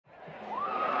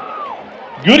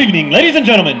Good evening, ladies and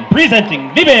gentlemen.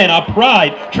 Presenting the band of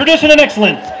pride, tradition, and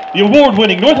excellence, the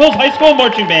award-winning North Hills High School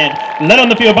Marching Band, led on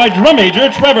the field by drum major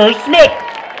Trevor Smith.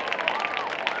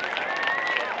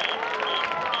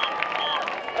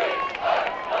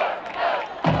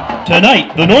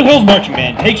 Tonight, the North Hills Marching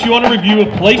Band takes you on a review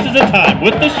of Places in Time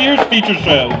with this year's feature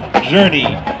show, Journey.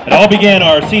 It all began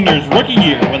our seniors' rookie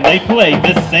year when they played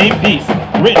this same piece,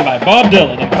 written by Bob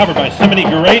Dylan and covered by so many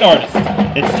great artists.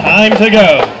 It's time to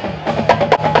go.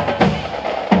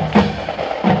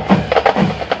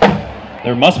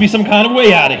 There must be some kind of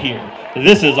way out of here.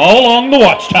 This is All Along the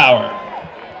Watchtower.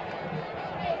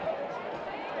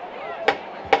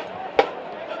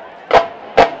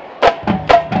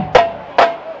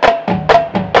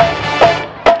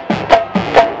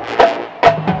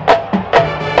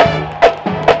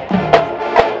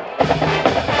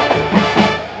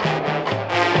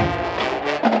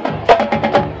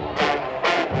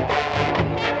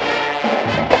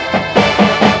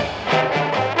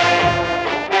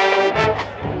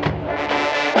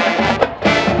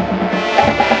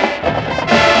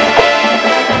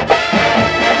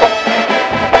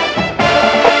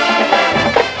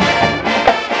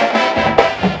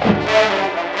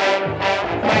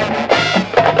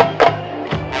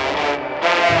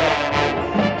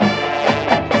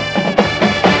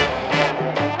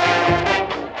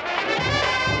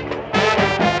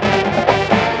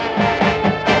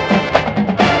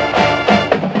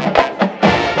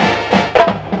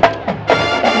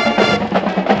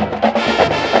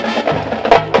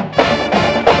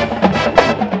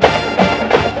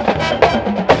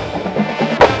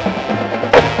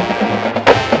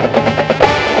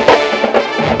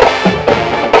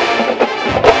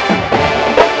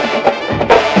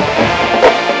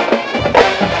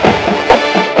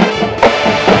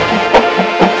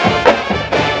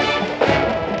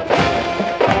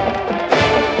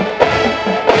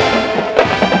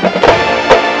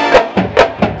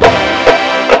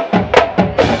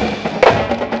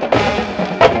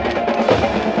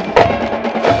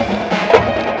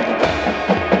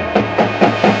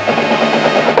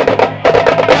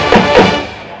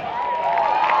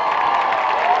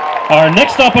 Our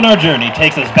next stop on our journey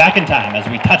takes us back in time as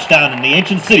we touch down in the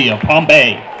ancient city of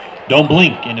Pompeii. Don't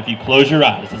blink, and if you close your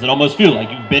eyes, does it almost feel like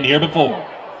you've been here before?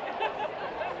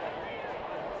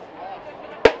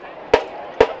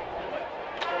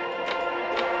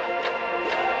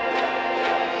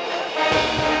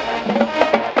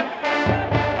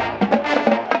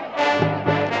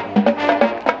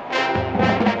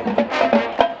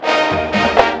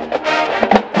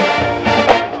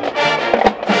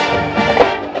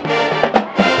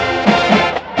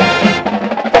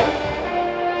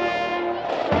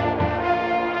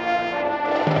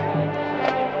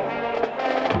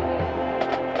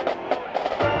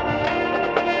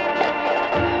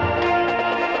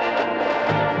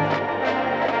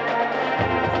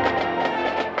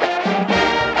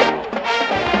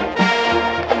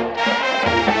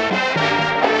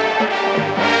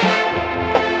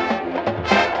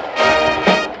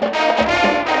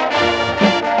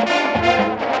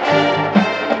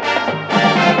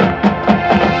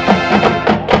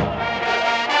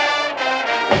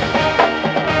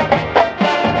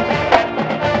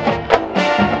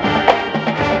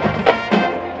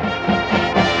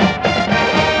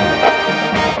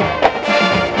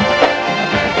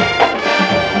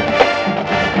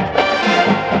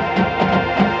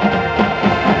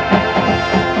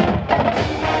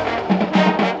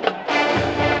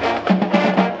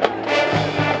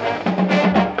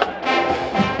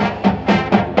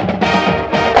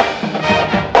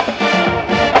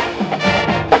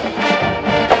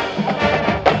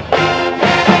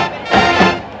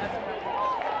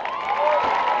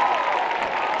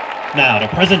 Now to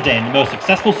present day and the most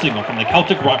successful single from the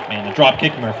Celtic rock band, the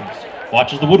Dropkick Murphys.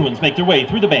 Watch as the woodwinds make their way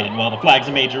through the band while the flags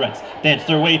and majorettes dance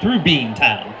their way through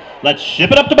Beantown. Let's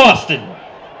ship it up to Boston.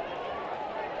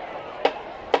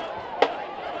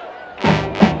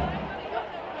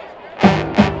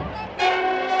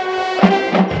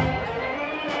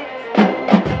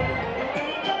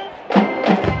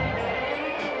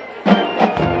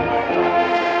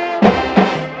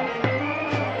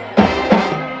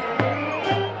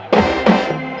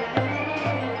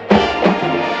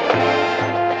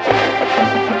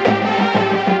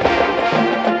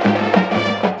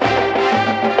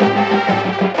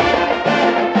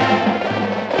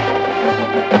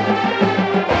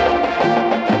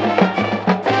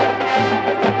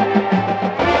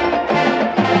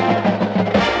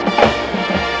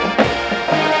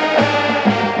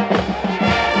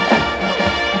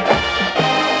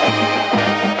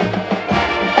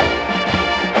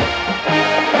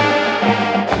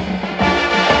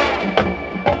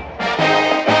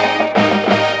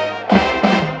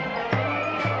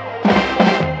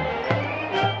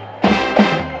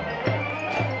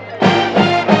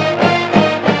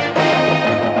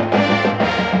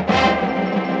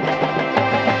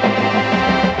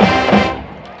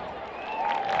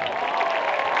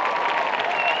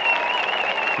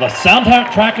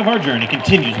 soundtrack of our journey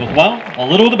continues with, well, a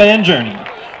little of the band Journey.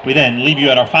 We then leave you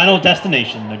at our final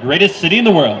destination, the greatest city in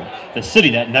the world, the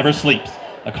city that never sleeps,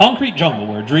 a concrete jungle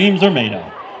where dreams are made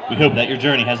of. We hope that your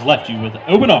journey has left you with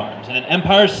open arms and an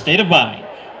Empire's state of mind,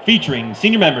 featuring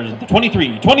senior members of the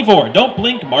 23-24 Don't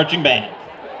Blink Marching Band.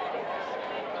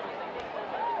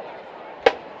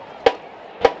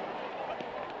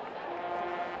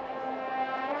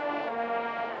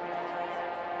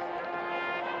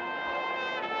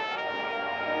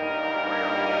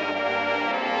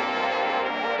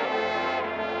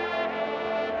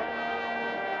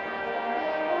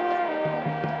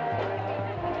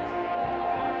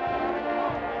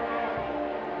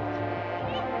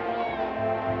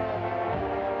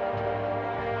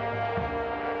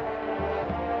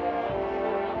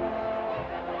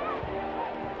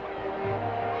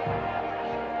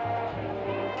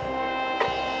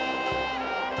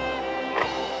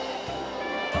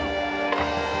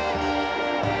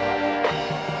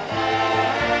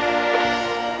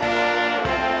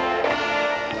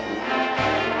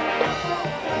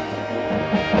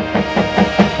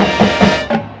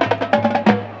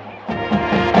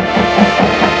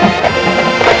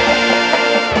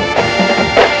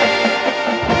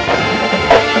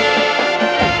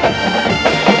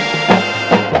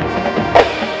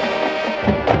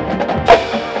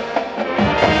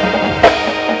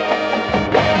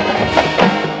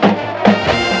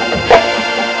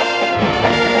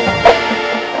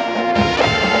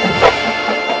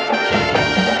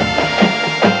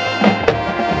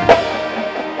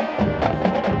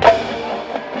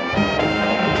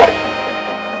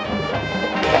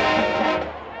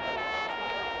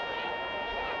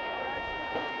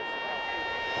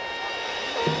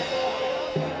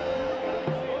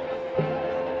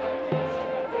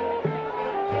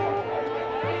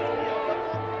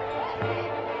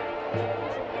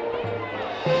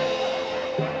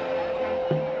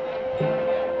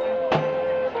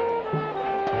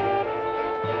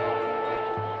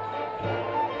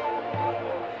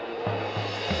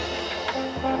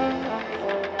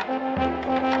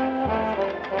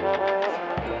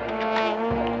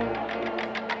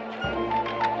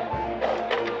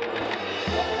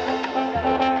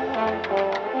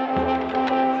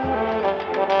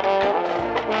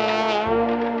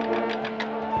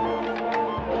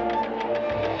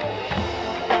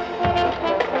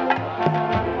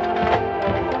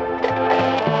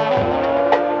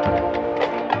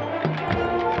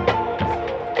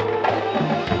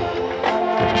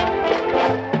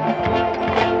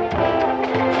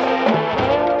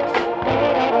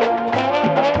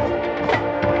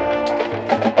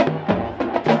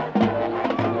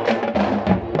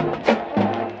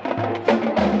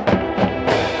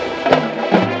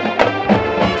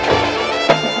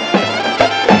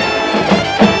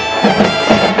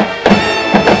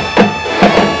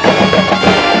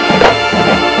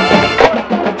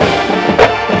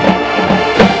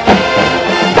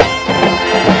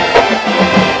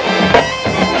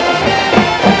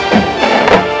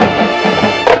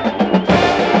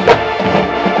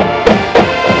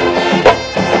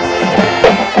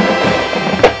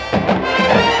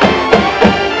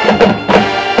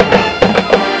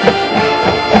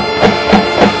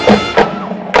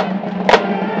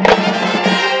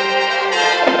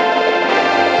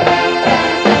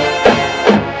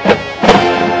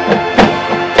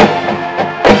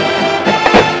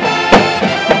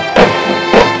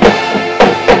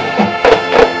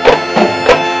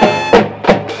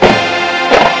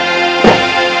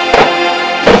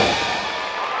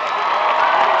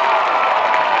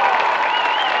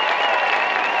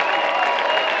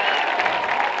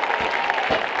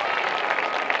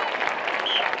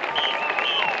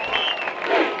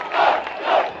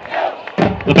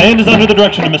 The band is under the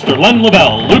direction of Mr. Len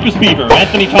Lavelle, Lucas Beaver,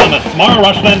 Anthony Thomas, Mara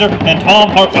Rushlander, and Tom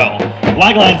Hartwell.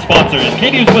 Flagline sponsor is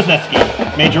Katie Wisniewski.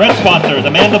 Majorette sponsor is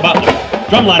Amanda Butler.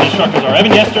 Drumline instructors are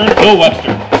Evan Yester and Bill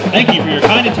Webster. Thank you for your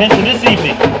kind attention this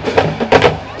evening.